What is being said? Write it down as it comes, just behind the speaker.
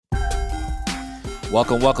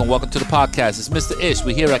Welcome to the podcast. It's Mr. Ish.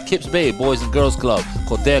 We're here at Kips Bay Boys and Girls Club,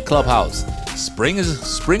 Cordair Clubhouse. Spring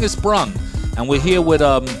is sprung, and we're here with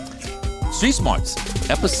Street Smarts,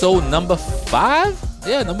 episode number 5.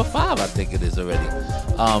 Yeah, number 5, I think it is already.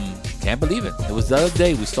 Can't believe it. It was the other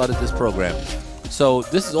day we started this program. So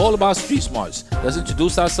this is all about Street Smarts. Let's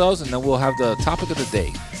introduce ourselves, and then we'll have the topic of the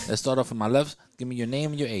day. Let's start off with my left. Give me your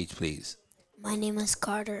name and your age, please. My name is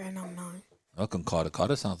Carter, and I'm 9. Welcome, Carter.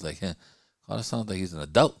 Carter sounds like he's an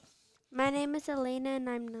adult. My name is Elena, and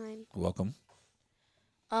I'm 9. Welcome.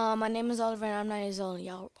 My name is Oliver, and I'm 9 years old.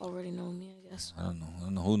 Y'all already know me, I guess. I don't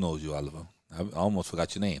know who knows you, Oliver. I almost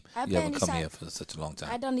forgot your name. You haven't come here for such a long time.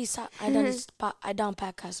 I done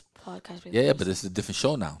podcast. Yeah, but this is a different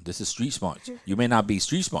show now. This is Street Smart. You may not be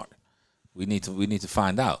Street Smart. We need to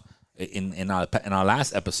find out. In our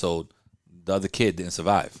last episode, the other kid didn't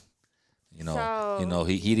survive. He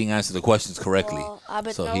didn't answer the questions correctly.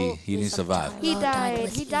 He didn't survive. He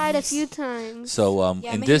died a few times. So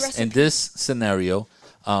in this scenario,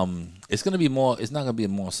 it's gonna be more. It's not gonna be a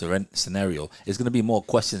more scenario. It's gonna be more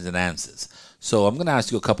questions and answers. So I'm gonna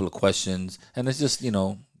ask you a couple of questions, and it's just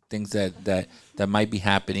things that might be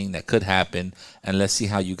happening, that could happen, and let's see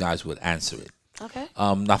how you guys would answer it. Okay.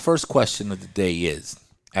 My first question of the day is: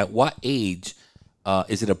 at what age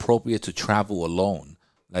is it appropriate to travel alone?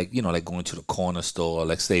 Like going to the corner store,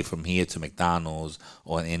 like say from here to McDonald's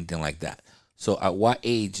or anything like that. So at what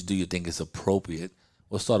age do you think is appropriate?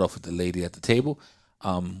 We'll start off with the lady at the table.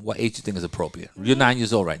 What age do you think is appropriate? You're 9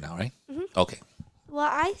 years old right now, right? Mm-hmm. Okay. Well,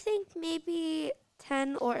 I think maybe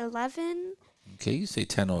 10 or 11. Okay, you say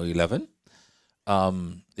 10 or 11.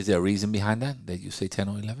 Is there a reason behind that you say 10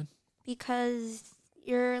 or 11?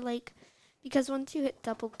 Because once you hit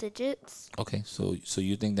double digits. Okay, so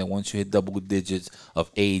you think that once you hit double digits of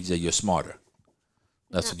age that you're smarter?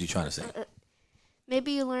 That's what you're trying to say.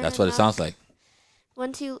 Maybe you learn. That's what it sounds like.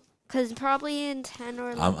 Because probably in 10 or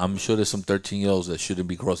 11. I'm sure there's some 13-year-olds that shouldn't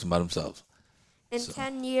be crossing by themselves. In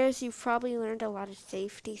 10 years, you've probably learned a lot of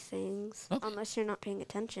safety things, unless you're not paying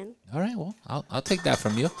attention. All right, well, I'll take that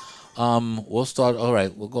from you. We'll start. All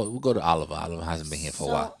right, we'll go to Oliver. Oliver hasn't been here for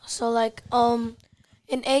a while. So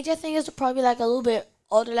in age, I think it's probably like a little bit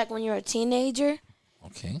older, like when you're a teenager.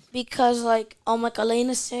 Okay. Because like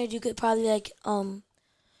Elena said, you could probably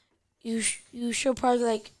you should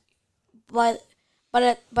probably by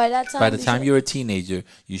that time. By the time you're a teenager,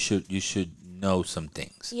 you should know some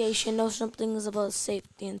things. Yeah, you should know some things about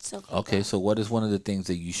safety and stuff. Okay, so what is one of the things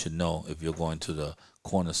that you should know if you're going to the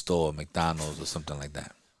corner store, McDonald's, or something like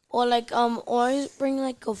that? Or always bring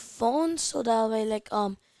a phone so that way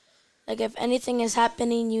if anything is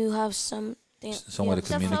happening, you have something. Somewhere to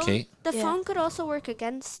communicate. The phone could also work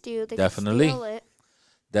against you. They Definitely. Could steal it.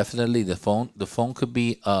 Definitely, the phone could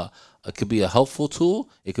be a helpful tool.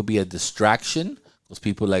 It could be a distraction. Those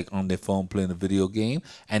people on their phone playing a video game,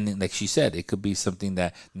 and then, like she said, it could be something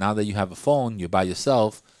that now that you have a phone, you're by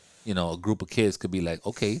yourself. A group of kids could be like,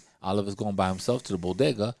 okay, Oliver's going by himself to the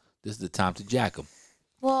bodega. This is the time to jack him.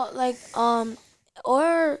 Well,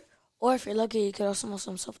 or if you're lucky, you could also know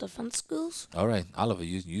some self-defense skills. All right, Oliver,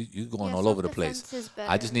 you going all over the place.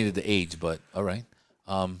 I just needed the age, but all right.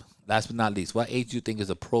 Last but not least, what age do you think is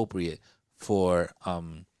appropriate for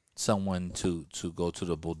someone to go to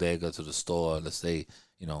the bodega, to the store, let's say,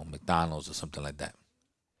 McDonald's or something like that?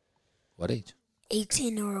 What age?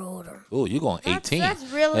 18 or older. Oh, you're going 18.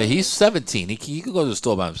 That's really... He's 17. He could go to the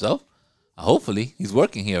store by himself. Hopefully. He's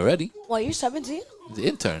working here already. What, you're 17? He's an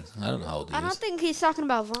intern. I don't know how old he is. I don't think he's talking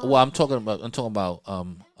about Vaughn. Well, I'm talking about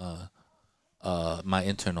my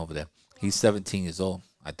intern over there. He's 17 years old.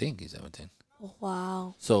 I think he's 17.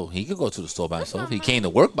 Wow. So he could go to the store by himself. He came to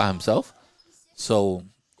work by himself. So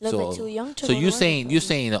too young to so you're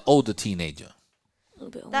saying an older teenager. A little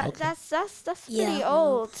bit older. That's pretty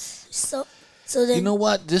old. So then you know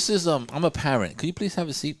what? This is I'm a parent. Could you please have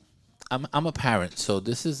a seat? I'm a parent, so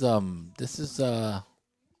this is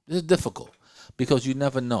difficult because you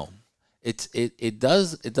never know. It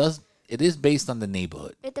is based on the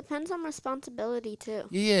neighborhood. It depends on responsibility too.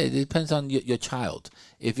 Yeah, it depends on your child.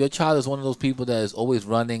 If your child is one of those people that is always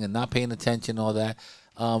running and not paying attention, all that,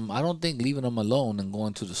 I don't think leaving them alone and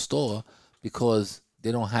going to the store because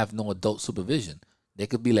they don't have no adult supervision. They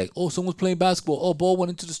could be like, oh, someone's playing basketball. Oh, ball went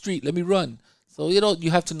into the street. Let me run. So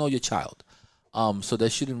you have to know your child. So there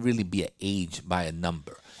shouldn't really be an age by a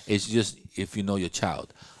number. It's just if you know your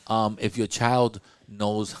child. If your child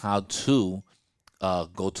knows how to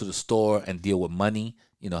go to the store and deal with money,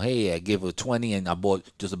 hey, I gave her 20 and I bought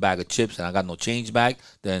just a bag of chips and I got no change back,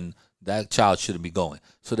 then that child shouldn't be going.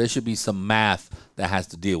 So there should be some math that has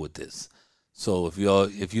to deal with this. So if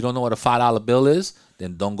you don't know what a $5 bill is,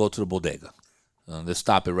 then don't go to the bodega. Let's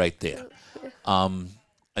stop it right there.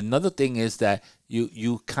 Another thing is that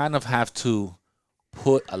you kind of have to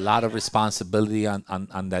put a lot of responsibility on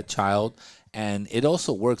that child, and it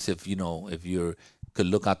also works if if you could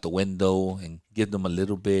look out the window and give them a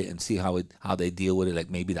little bit and see how they deal with it, like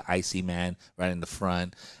maybe the icy man right in the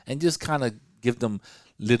front, and just kind of give them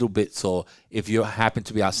little bit. So if you happen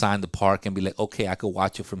to be outside in the park and be like, okay, I could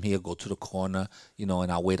watch it from here, go to the corner,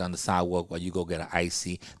 and I'll wait on the sidewalk while you go get an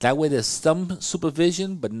icy. That way there's some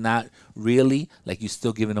supervision, but not really. Like you're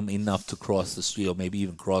still giving them enough to cross the street or maybe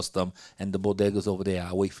even cross them. And the bodega's over there.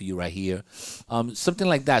 I'll wait for you right here. Something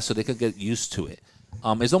like that so they could get used to it.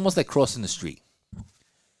 It's almost like crossing the street.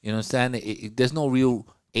 You understand? There's no real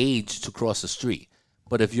age to cross the street.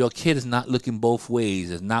 But if your kid is not looking both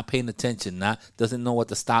ways, is not paying attention, doesn't know what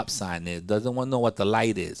the stop sign is, doesn't want to know what the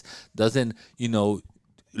light is, doesn't,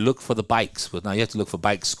 look for the bikes. But now you have to look for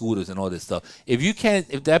bikes, scooters, and all this stuff.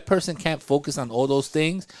 If that person can't focus on all those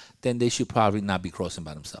things, then they should probably not be crossing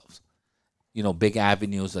by themselves. Big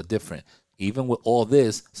avenues are different. Even with all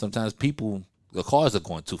this, sometimes the cars are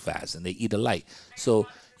going too fast and they eat a light. So,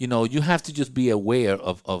 you have to just be aware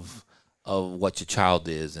of what your child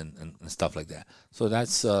is and stuff like that. So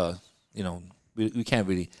that's we can't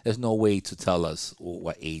really. There's no way to tell us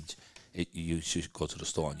what age you should go to the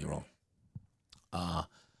store on your own.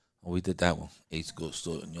 We did that one. Age to go to the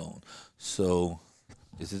store on your own. So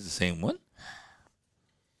is this the same one?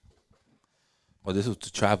 Or this was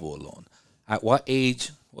to travel alone. At what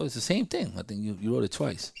age? Well, it's the same thing. I think you wrote it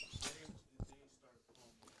twice.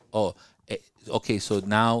 Oh, okay. So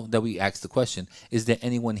now that we asked the question, is there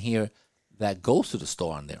anyone here that goes to the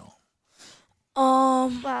store on their own?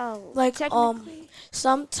 Well, like technically.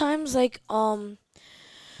 sometimes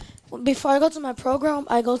before I go to my program,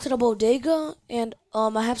 I go to the bodega and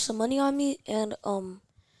I have some money on me and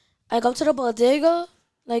I go to the bodega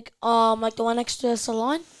like the one next to the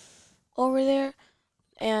salon over there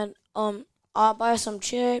and I'll buy some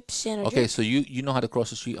chips and Okay, so you know how to cross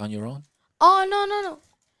the street on your own? Oh no.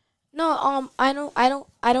 No, I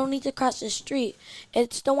don't need to cross the street.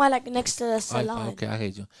 It's the one like next to the salon. Okay, I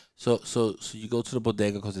hate you. So you go to the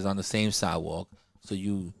bodega because it's on the same sidewalk. But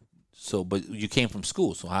you came from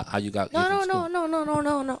school. So how you got?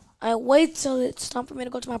 No. I wait till it's time for me to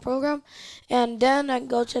go to my program, and then I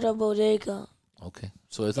go to the bodega. Okay,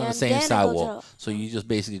 so it's on the And same then I go sidewalk. to So you just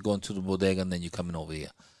basically going to the bodega and then you're coming over here.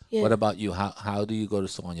 Yeah. What about you? How do you go to the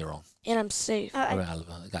store on your own? And I'm safe. All right,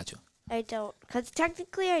 Oliver, I got you. I don't, because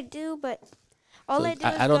technically I do, but all So I do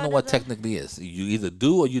is I don't go know to what the- technically is. You either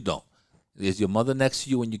do or you don't. Is your mother next to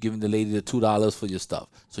you when you're giving the lady the $2 for your stuff?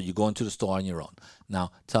 So you're going to the store on your own.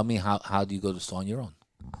 Now tell me how do you go to the store on your own?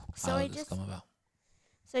 So How I does this just, come about?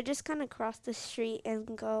 so I just kind of cross the street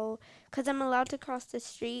and go, because I'm allowed to cross the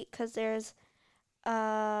street because there's,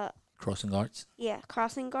 Crossing guards.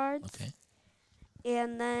 crossing guards. Okay.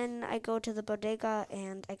 And then I go to the bodega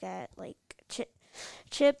and I get like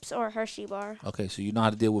chips or Hershey bar. Okay, so you know how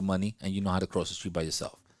to deal with money and you know how to cross the street by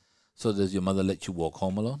yourself. So does your mother let you walk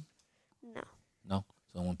home alone? No. No?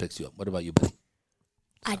 Someone picks you up. What about you, buddy?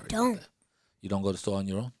 I Sorry about don't. that. You don't go to the store on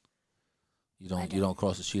your own? You don't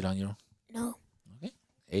cross the street on your own? No. Okay.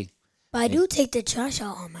 Hey, But I do take the trash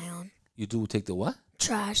out on my own. you do take the what?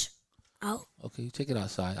 Trash out. Okay, you take it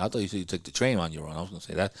outside. I thought you said you take the train on your own. I was gonna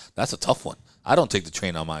say that's a tough one. I don't take the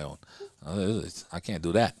train on my own. I can't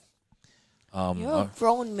do that. You're a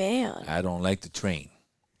grown man. I don't like the train.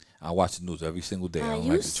 I watch the news every single day. I Are don't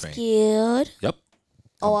you like the train. scared? Yep.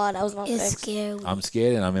 Oh wow, that was my It's fix. scary. I'm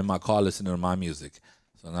scared and I'm in my car listening to my music.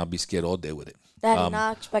 So I'll be scared all day with it. That did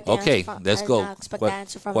not expect an Okay, answer from, let's I did go. not expect an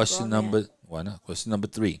answer from a Question grown number man. why not? Question number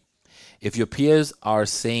 3. If your peers are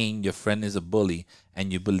saying your friend is a bully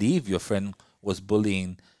and you believe your friend was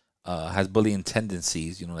bullying has bullying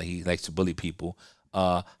tendencies, that he likes to bully people,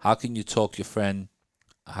 how can you talk your friend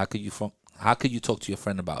how could you talk to your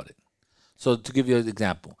friend about it? So to give you an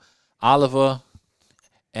example, Oliver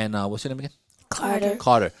and what's your name again?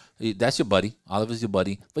 Carter. That's your buddy. Oliver's your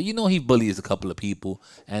buddy. But he bullies a couple of people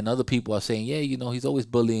and other people are saying, yeah, he's always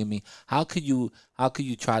bullying me. How could you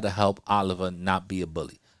try to help Oliver not be a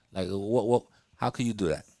bully? Like what how could you do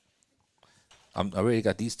that? I already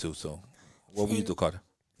got these two, so what will you do, Carter?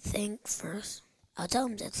 Think first. I'll tell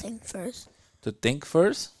him to think first. To think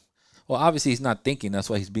first? Well, obviously he's not thinking, that's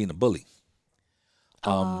why he's being a bully.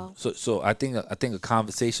 So I think a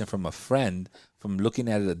conversation from a friend, from looking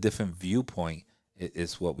at it a different viewpoint,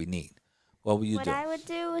 is what we need. What will you What do? I would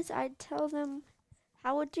do is I'd tell them,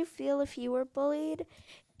 how would you feel if you were bullied?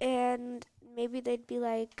 And maybe they'd be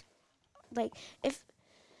like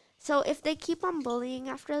if they keep on bullying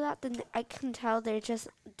after that, then I can tell they just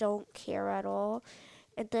don't care at all.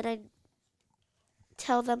 And then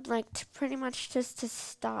tell them like to pretty much just to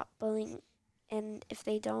stop bullying, and if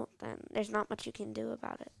they don't, then there's not much you can do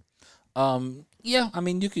about it. Yeah, I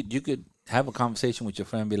mean, you could have a conversation with your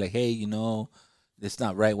friend, be like, hey, it's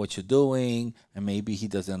not right what you're doing, and maybe he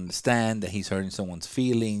doesn't understand that he's hurting someone's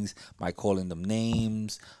feelings by calling them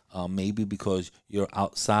names. Maybe because you're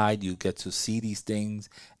outside, you get to see these things,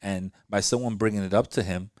 and by someone bringing it up to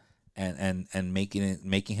him, and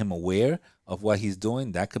making him aware of what he's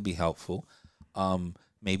doing, that could be helpful.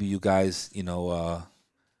 Maybe you guys,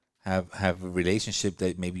 have a relationship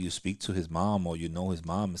that maybe you speak to his mom or his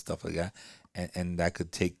mom and stuff like that, and that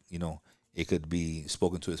could take, it could be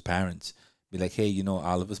spoken to his parents. Be like, hey,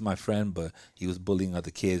 Oliver's my friend, but he was bullying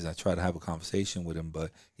other kids. I try to have a conversation with him,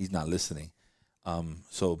 but he's not listening.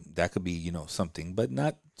 So that could be, something, but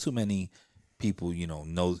not too many people,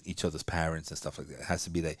 know each other's parents and stuff like that. It has to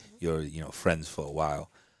be that you're, friends for a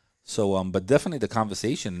while. So, but definitely the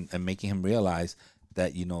conversation and making him realize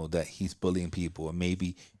that, that he's bullying people, and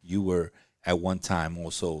maybe you were at one time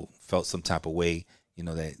also felt some type of way,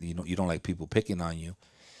 that, you don't like people picking on you.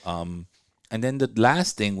 And then the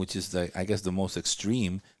last thing, which is I guess the most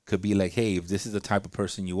extreme, could be like, hey, if this is the type of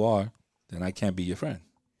person you are, then I can't be your friend.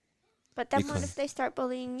 But then what if they start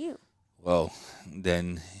bullying you? Well,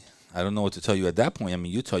 then I don't know what to tell you at that point. I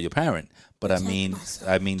mean, you tell your parent. But I mean,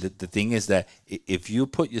 the thing is that if you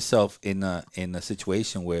put yourself in a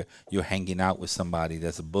situation where you're hanging out with somebody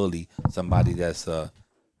that's a bully, somebody that's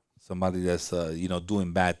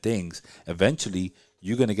doing bad things, eventually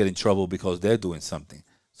you're gonna get in trouble because they're doing something.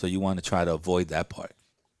 So you want to try to avoid that part.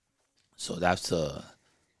 So that's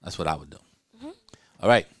what I would do. All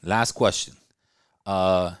right, last question.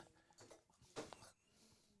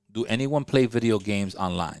 Do anyone play video games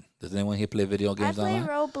online? Does anyone here play video games online? I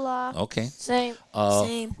play Roblox. Okay. Same.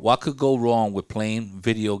 Same. What could go wrong with playing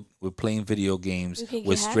video games You can get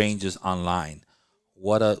with hacked. strangers online?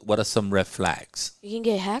 What are some red flags? You can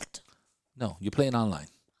get hacked. No, you're playing online.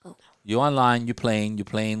 Oh. You're online. You're playing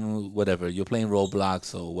whatever. You're playing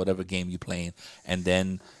Roblox or whatever game you're playing, and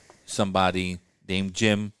then somebody named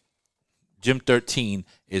Jim13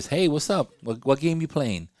 is, hey, what's up? What game you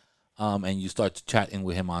playing? And you start chatting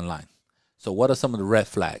with him online. So what are some of the red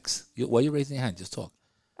flags? Why are you raising your hand? Just talk.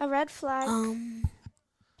 A red flag.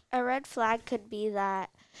 A red flag could be that.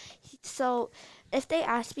 So, if they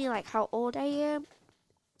ask me like how old I am,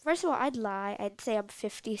 first of all, I'd lie. I'd say I'm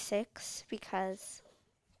 56 because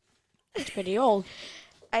It's pretty old.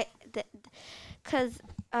 I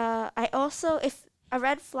also, if a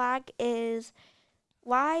red flag is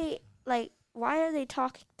why are they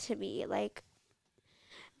talking to me? Like,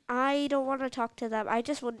 I don't want to talk to them. I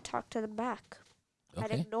just wouldn't talk to them back. I'd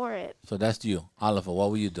Okay. ignore it. So that's you, Oliver. What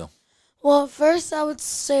will you do? Well, first I would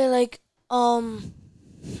say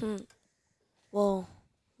well,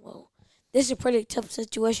 this is a pretty tough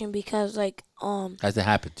situation because Has it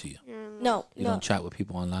happened to you? no, You no. don't chat with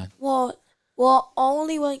people online? Well,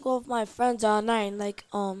 only with my friends online, like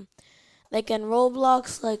in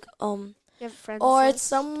Roblox, You have friends. or with- it's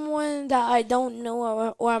someone that I don't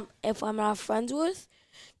know, if I'm not friends with.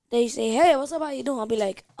 They say, "Hey, what's up? How you doing?" I'll be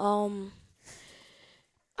like,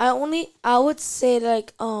 I would say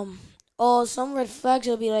some red flags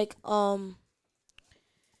will be like,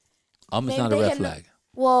 It's Maybe not a they red can- flag.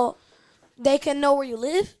 well, they can know where you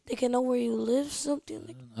live. They can know where you live, something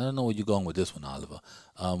like. I don't know where you're going with this one, Oliver.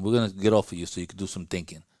 We're gonna get off of you so you can do some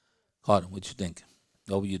thinking. Carter, what you think?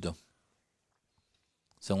 What will you do?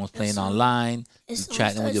 Someone's playing online, you it's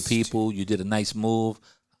chatting with your almost- people, you did a nice move.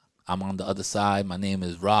 I'm on the other side. My name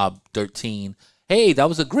is Rob13. Hey, that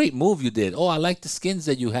was a great move you did. Oh, I like the skins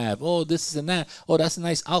that you have. Oh, this is and that. Oh, that's a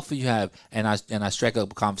nice outfit you have. And I strike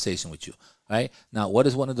up a conversation with you. Right? Now, what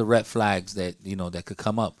is one of the red flags that that could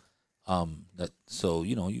come up? We're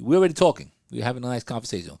already talking. We're having a nice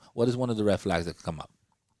conversation. What is one of the red flags that could come up?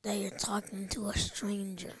 That you're talking to a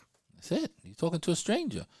stranger. That's it. You're talking to a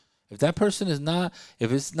stranger. If that person is not,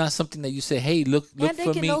 if it's not something that you say, hey, look And they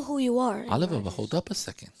for can me. know who you are. Oliver, but hold up a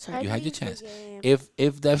second. Sorry. You had your I think chance. the game-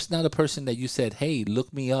 If that's not a person that you said, hey,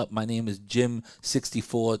 look me up. My name is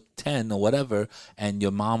Jim6410 or whatever, and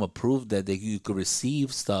your mom approved that you could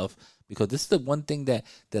receive stuff, because this is the one thing that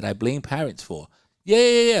I blame parents for.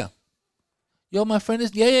 Yeah. Yo, my friend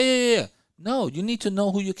is yeah. No, you need to know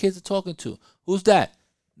who your kids are talking to. Who's that?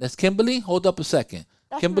 That's Kimberly? Hold up a second.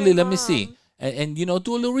 That's Kimberly, my let me see. mom. And do a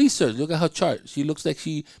little research. Look at her chart. She looks like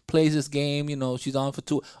she plays this game. She's on for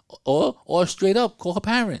 2. Or straight up, call her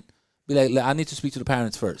parent. Be like, I need to speak to the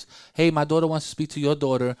parents first. Hey, my daughter wants to speak to your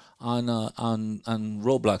daughter on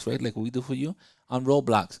Roblox, right? Like we do for you. on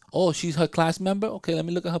Roblox. Oh, she's her class member? Okay, let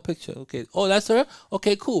me look at her picture. Okay. Oh, that's her?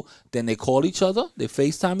 Okay, cool. Then they call each other. They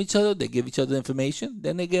FaceTime each other. They give each other information.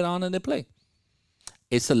 Then they get on and they play.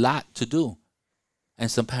 It's a lot to do.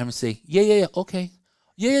 And some parents say, yeah, okay.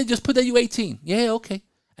 Yeah, just put that you 18. Yeah, okay.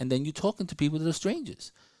 And then you're talking to people that are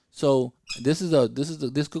strangers. So this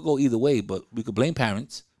could go either way, but we could blame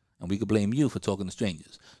parents and we could blame you for talking to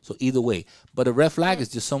strangers. So either way. But a red flag is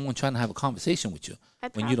just someone trying to have a conversation with you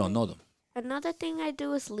when you don't know them. Another thing I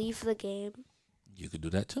do is leave the game. You could do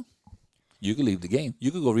that too. You could leave the game. You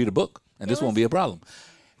could go read a book, and this won't be a problem.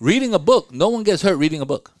 Reading a book, no one gets hurt reading a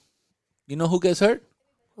book. You know who gets hurt?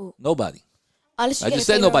 Who? Nobody. I Unless you get just a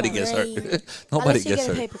said paper nobody cut. gets hurt. Nobody Unless you gets get a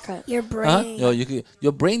hurt. paper cut. Your Huh? brain.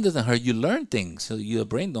 Your brain doesn't hurt. You learn things, so your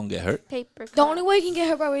brain don't get hurt. Paper cut. The only way you can get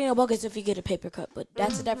hurt by reading a book is if you get a paper cut, but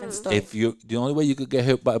that's a different story. The only way you could get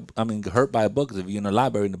hurt by a book is if you're in a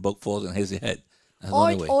library and the book falls and hits your head. That's the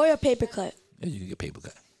only way. Or a paper cut. Yeah, you can get paper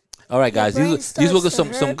cut. All right, guys. brain These were starts to some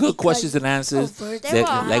hurt good because questions and answers. of words. They were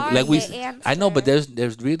hard we. to I know, but answer.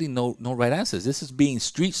 there's really no right answers. This is being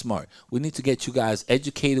street smart. We need to get you guys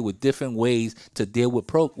educated with different ways to deal with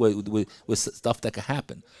with stuff that can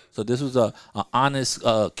happen. So this was a honest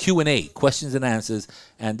Q&A, questions and answers,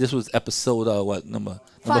 and this was episode number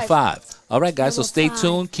 5. All right, guys. So stay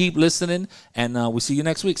tuned. Keep listening, and we'll see you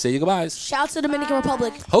next week. Say your goodbyes. Shout to Dominican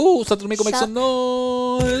Republic. Oh, Santo Domingo, make Shout- some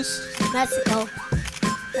noise. Mexico.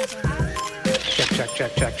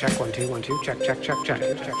 Check. 1, 2, 1, 2. Check.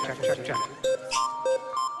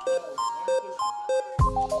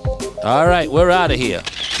 All right, we're out of here.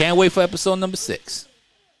 Can't wait for episode number 6.